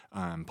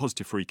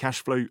 Positive free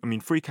cash flow. I mean,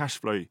 free cash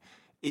flow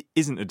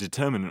isn't a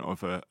determinant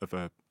of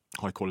a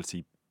high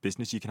quality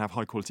business. You can have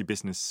high quality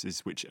businesses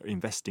which are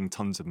investing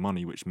tons of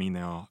money, which mean they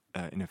are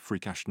in a free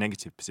cash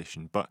negative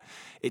position. But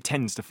it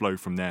tends to flow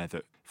from there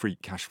that free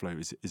cash flow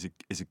is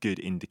a good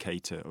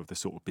indicator of the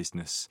sort of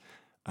business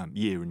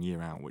year in,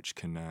 year out, which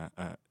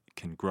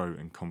can grow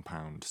and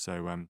compound.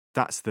 So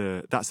that's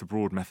the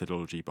broad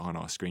methodology behind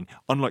our screen.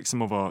 Unlike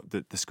some of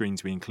the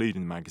screens we include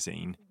in the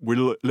magazine,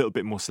 we're a little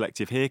bit more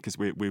selective here because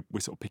we're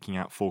sort of picking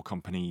out 4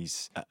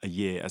 companies a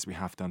year, as we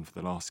have done for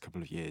the last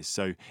couple of years.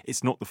 So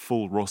it's not the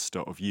full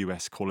roster of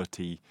US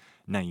quality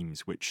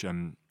names which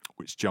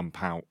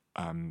jump out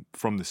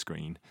from the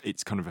screen.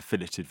 It's kind of a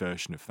filleted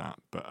version of that.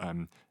 But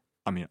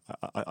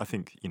I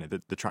think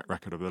the track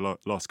record of the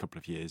last couple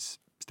of years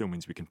still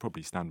means we can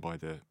probably stand by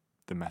the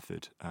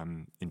method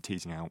in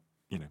teasing out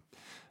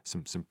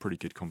some pretty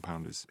good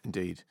compounders.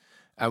 Indeed.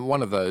 And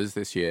one of those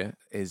this year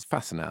is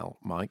Fastenal,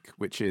 Mike,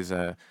 which is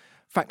a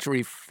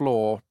factory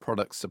floor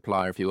product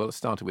supplier, if you will. It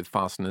started with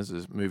fasteners,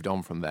 has moved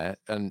on from there.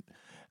 And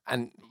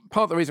And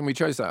part of the reason we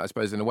chose that, I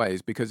suppose, in a way,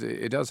 is because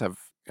it does have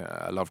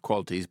a lot of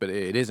qualities, but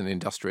it is an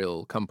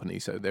industrial company,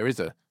 so there is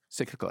a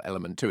cyclical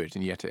element to it,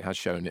 and yet it has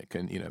shown it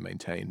can,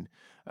 maintain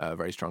a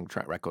very strong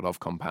track record of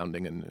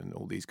compounding and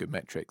all these good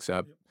metrics.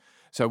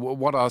 So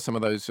what are some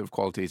of those sort of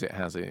qualities it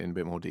has in a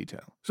bit more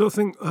detail? So I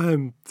think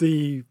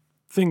the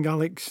thing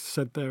Alex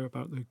said there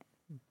about the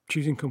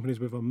choosing companies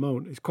with a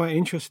moat is quite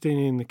interesting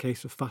in the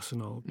case of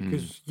Fastenal,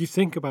 because you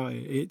think about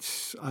it,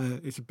 it's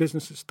a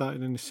business that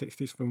started in the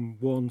 60s from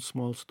one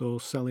small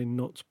store selling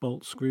nuts,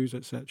 bolts, screws,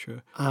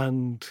 etc.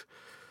 And,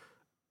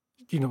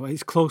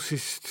 its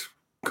closest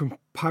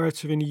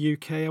comparative in the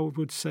UK, I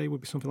would say,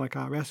 would be something like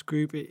RS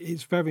Group.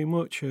 It's very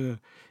much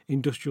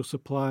industrial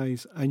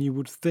supplies, and you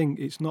would think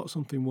it's not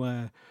something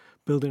where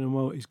building a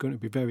moat is going to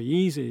be very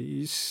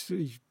easy.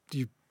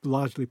 You're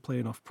largely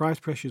playing off price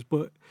pressures,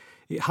 but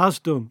it has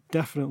done,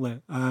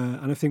 definitely.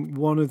 And I think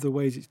one of the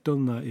ways it's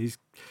done that is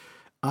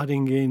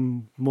adding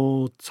in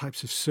more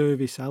types of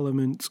service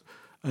elements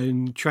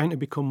and trying to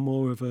become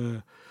more of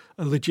a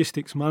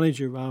logistics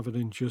manager rather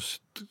than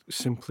just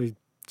simply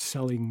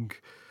selling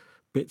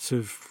bits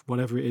of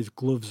whatever it is,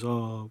 gloves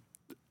or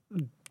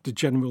the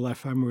general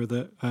ephemera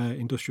that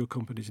industrial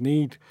companies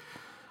need.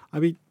 I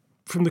mean,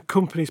 from the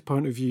company's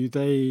point of view,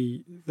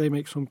 they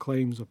make some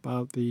claims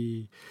about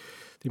the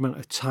amount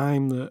of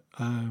time that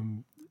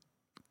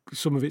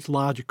some of its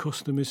larger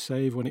customers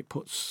save when it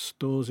puts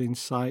stores in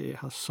site. It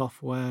has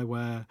software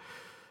where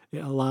it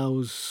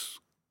allows,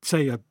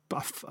 say,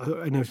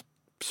 in a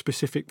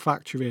specific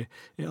factory,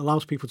 it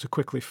allows people to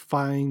quickly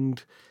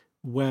find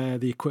where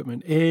the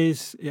equipment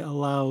is. It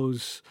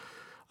allows,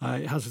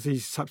 it has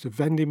these types of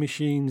vending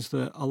machines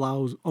that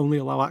only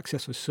allow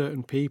access for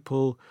certain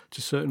people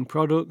to certain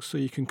products, so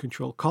you can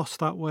control costs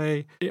that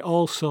way. It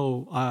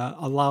also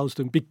allows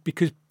them,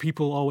 because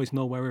people always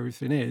know where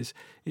everything is,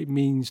 it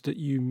means that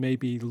you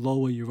maybe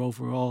lower your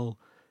overall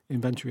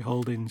inventory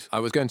holdings.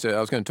 I was going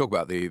to talk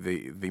about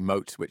the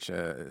moat which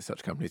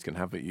such companies can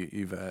have, but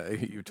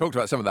you've talked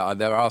about some of that.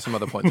 There are some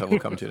other points I will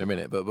come to in a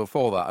minute, but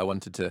before that, I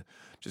wanted to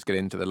just get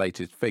into the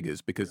latest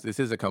figures, because this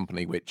is a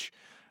company which,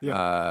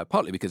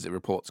 partly because it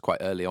reports quite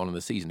early on in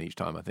the season each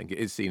time, I think it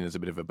is seen as a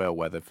bit of a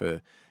bellwether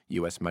for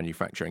US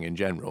manufacturing in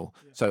general.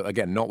 So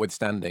again,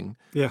 notwithstanding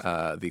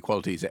the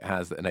qualities it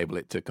has that enable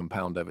it to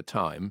compound over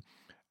time,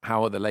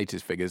 how are the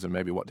latest figures, and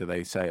maybe what do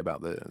they say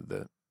about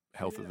the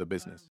health of the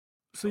business?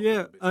 So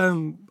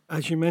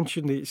as you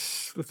mentioned,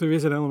 there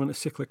is an element of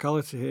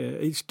cyclicality here.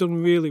 It's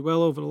done really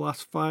well over the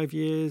last 5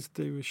 years.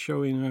 They were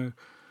showing a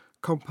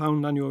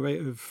compound annual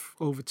rate of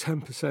over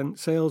 10%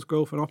 sales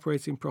growth and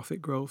operating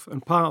profit growth,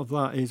 and part of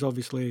that is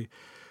obviously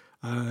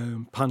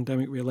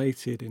pandemic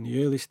related. In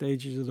the early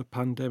stages of the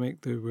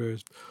pandemic, there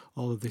was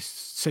all of this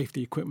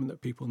safety equipment that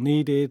people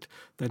needed.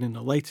 Then in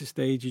the later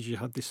stages, you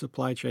had this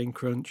supply chain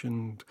crunch,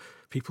 and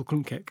people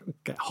couldn't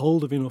get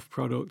hold of enough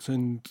products,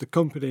 and the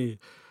company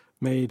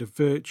made a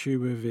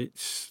virtue of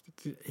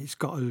it's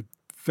got a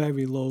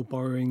very low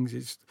borrowings.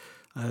 It's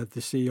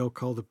the CEO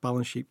called the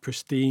balance sheet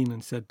pristine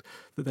and said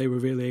that they were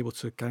really able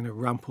to kind of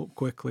ramp up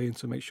quickly and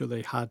to make sure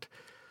they had,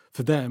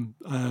 for them,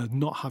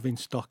 not having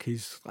stock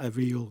is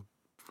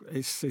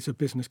it's a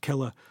business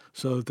killer.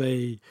 So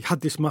they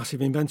had this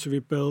massive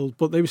inventory build,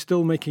 but they were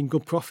still making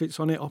good profits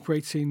on it.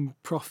 Operating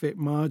profit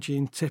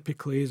margin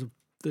typically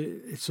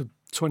it's a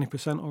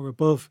 20% or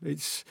above.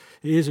 It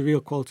is a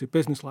real quality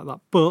business like that,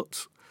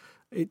 but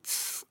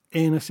it's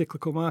in a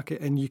cyclical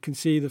market, and you can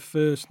see the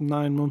first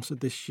 9 months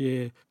of this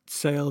year,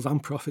 sales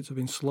and profits have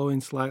been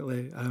slowing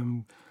slightly.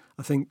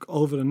 I think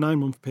over the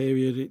 9-month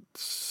period,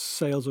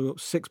 sales are up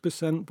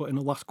 6%, but in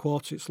the last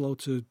quarter, it's slowed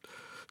to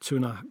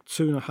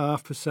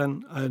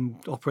 2.5%, and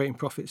operating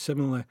profit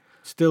similarly.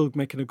 Still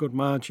making a good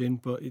margin,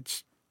 but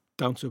it's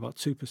down to about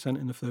 2%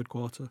 in the third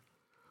quarter.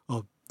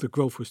 Or the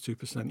growth was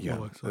 2%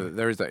 lower. So.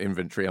 There is that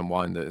inventory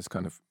unwind that has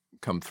kind of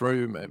come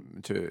through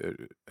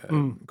to a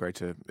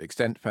greater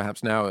extent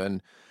perhaps now,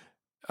 and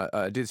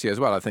I did see as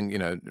well, I think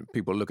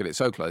people look at it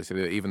so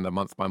closely that even the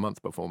month by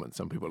month performance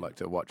some people like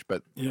to watch,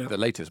 but the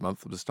latest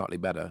month was slightly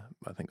better.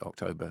 I think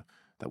October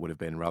that would have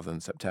been rather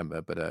than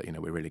September, but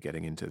we're really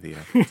getting into the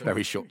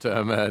very short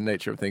term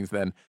nature of things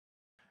then.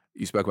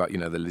 You spoke about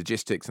the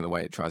logistics and the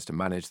way it tries to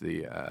manage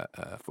the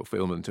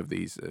fulfillment of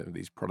these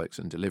products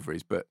and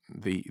deliveries, but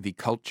the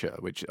culture,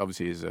 which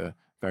obviously is a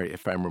very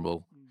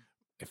ephemeral,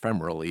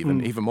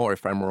 even more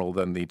ephemeral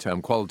than the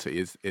term quality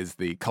is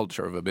the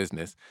culture of a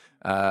business.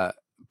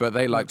 But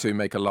they like to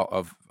make a lot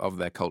of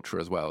their culture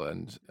as well.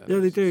 And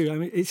they do. I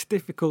mean, it's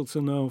difficult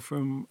to know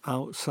from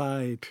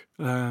outside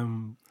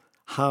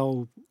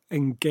how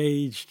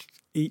engaged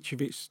each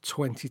of its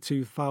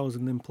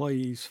 22,000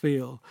 employees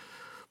feel.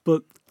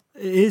 But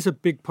it is a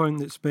big point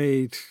that's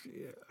made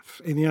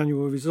in the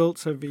annual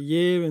results every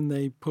year, and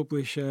they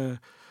publish a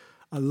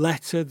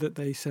letter that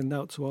they send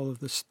out to all of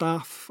the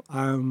staff.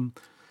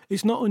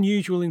 It's not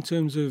unusual in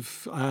terms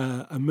of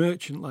a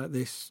merchant like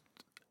this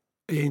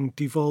in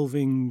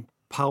devolving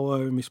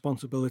power and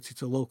responsibility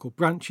to local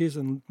branches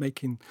and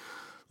making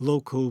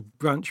local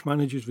branch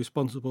managers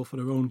responsible for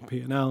their own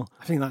P&L.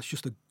 I think that's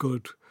just a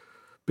good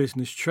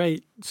business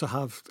trait to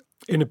have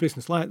in a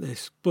business like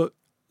this. But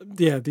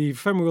yeah, the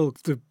ephemeral,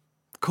 the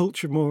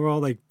culture more or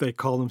all, they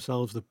call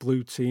themselves the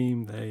blue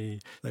team. They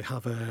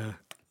have a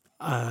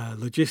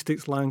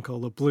logistics line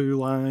called the Blue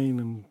Line,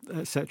 and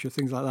etc.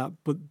 Things like that.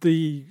 But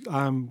the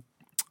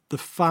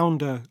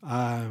founder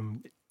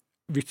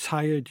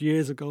retired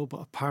years ago,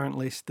 but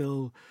apparently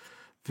still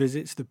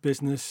visits the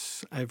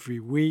business every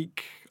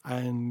week.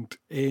 And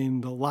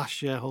in the last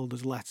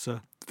shareholders'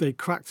 letter, they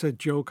cracked a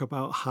joke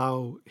about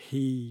how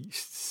he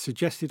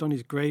suggested on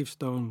his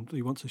gravestone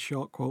he wants a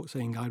short quote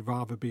saying, "I'd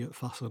rather be at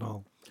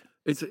Fastenal."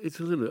 It's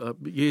a little.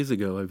 Years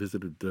ago, I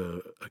visited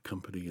a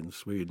company in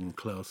Sweden,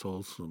 Clas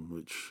Ohlson,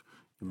 which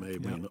you may or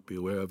may not be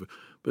aware of,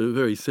 but a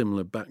very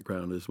similar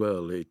background as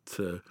well. It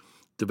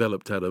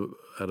developed out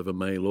of a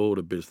mail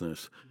order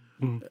business,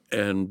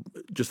 and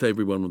just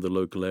everyone in the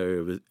local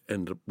area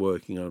ended up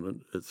working on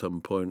it at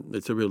some point.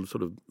 It's a real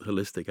sort of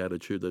holistic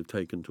attitude they've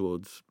taken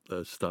towards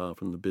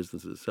staff and the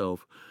business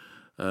itself.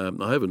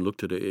 I haven't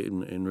looked at it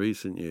in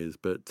recent years,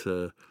 but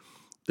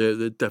there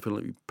are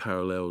definitely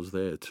parallels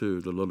there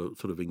too. A lot of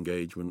sort of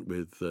engagement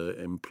with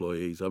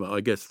employees.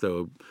 I guess they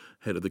were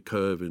ahead of the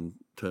curve in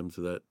terms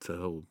of that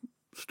whole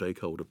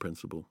stakeholder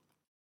principle.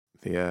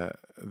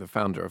 The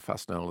founder of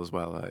Fastenal as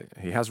well,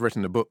 he has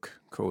written a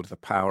book called The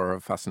Power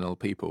of Fastenal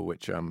People,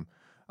 which I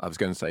was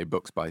going to say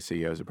books by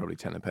CEOs are probably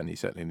 10 a penny,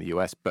 certainly in the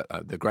US, but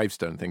the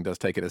gravestone thing does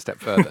take it a step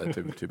further,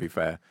 to be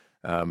fair.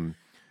 And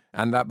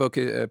that book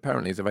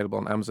apparently is available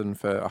on Amazon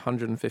for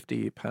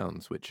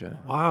 £150, which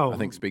I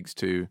think speaks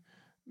to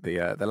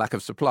the lack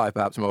of supply,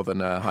 perhaps more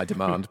than high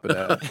demand.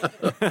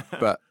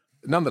 But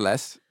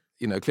nonetheless,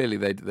 clearly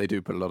they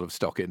do put a lot of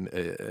stock in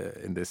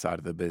this side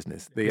of the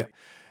business.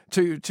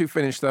 To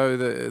finish, though,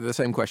 the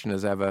same question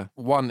as ever.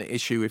 One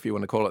issue, if you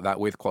want to call it that,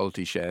 with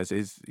quality shares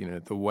is,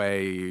 the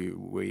way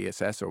we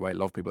assess, or the way a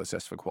lot of people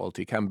assess for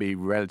quality, can be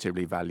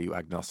relatively value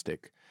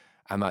agnostic.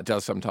 And that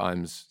does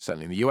sometimes,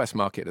 certainly in the US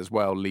market as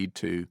well, lead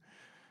to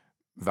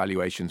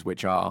valuations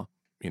which are,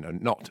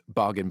 not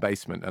bargain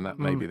basement. And that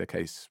may be the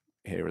case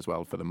here as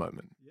well for the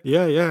moment.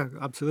 Yeah,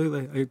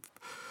 absolutely.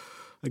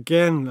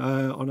 Again,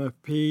 on a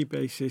PE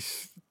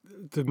basis,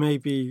 there may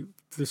be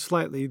the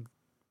slightly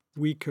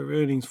weaker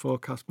earnings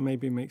forecast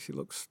maybe makes it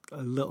look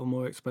a little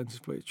more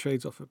expensive, but it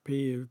trades off a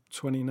PE of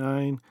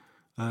 29,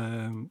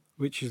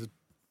 which is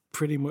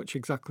pretty much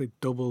exactly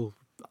double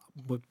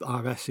what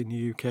RS in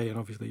the UK, and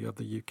obviously you have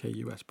the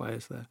UK-US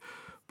bias there.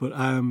 But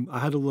I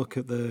had a look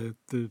at the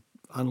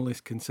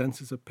analyst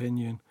consensus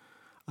opinion,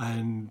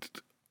 and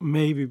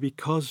maybe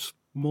because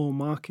more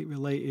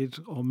market-related,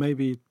 or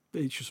maybe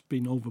it's just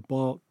been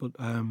overbought, but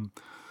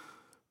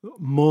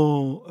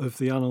more of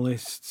the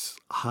analysts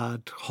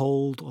had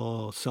hold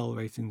or sell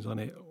ratings on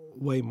it,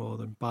 way more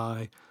than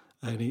buy,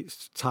 and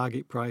its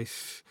target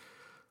price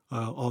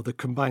or the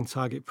combined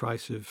target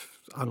price of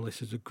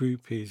analysts as a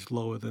group is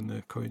lower than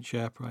the current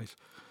share price.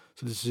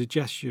 So there's a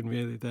suggestion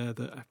really there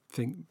that I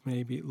think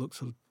maybe it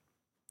looks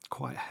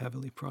quite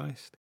heavily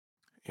priced.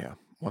 Yeah,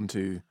 one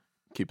to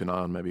keep an eye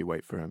on, maybe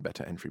wait for a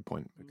better entry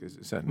point, because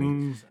it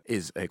certainly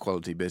is a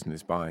quality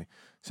business by,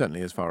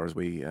 certainly as far as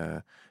we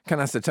can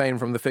ascertain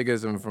from the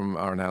figures and from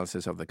our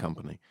analysis of the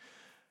company.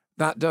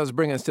 That does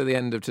bring us to the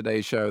end of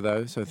today's show,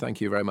 though. So thank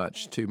you very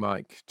much to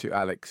Mike, to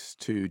Alex,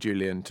 to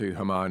Julian, to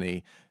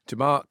Hermione, to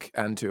Mark,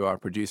 and to our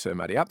producer,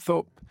 Maddie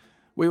Apthorpe.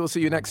 We will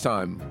see you next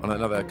time on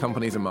another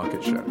Companies and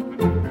Markets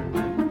show.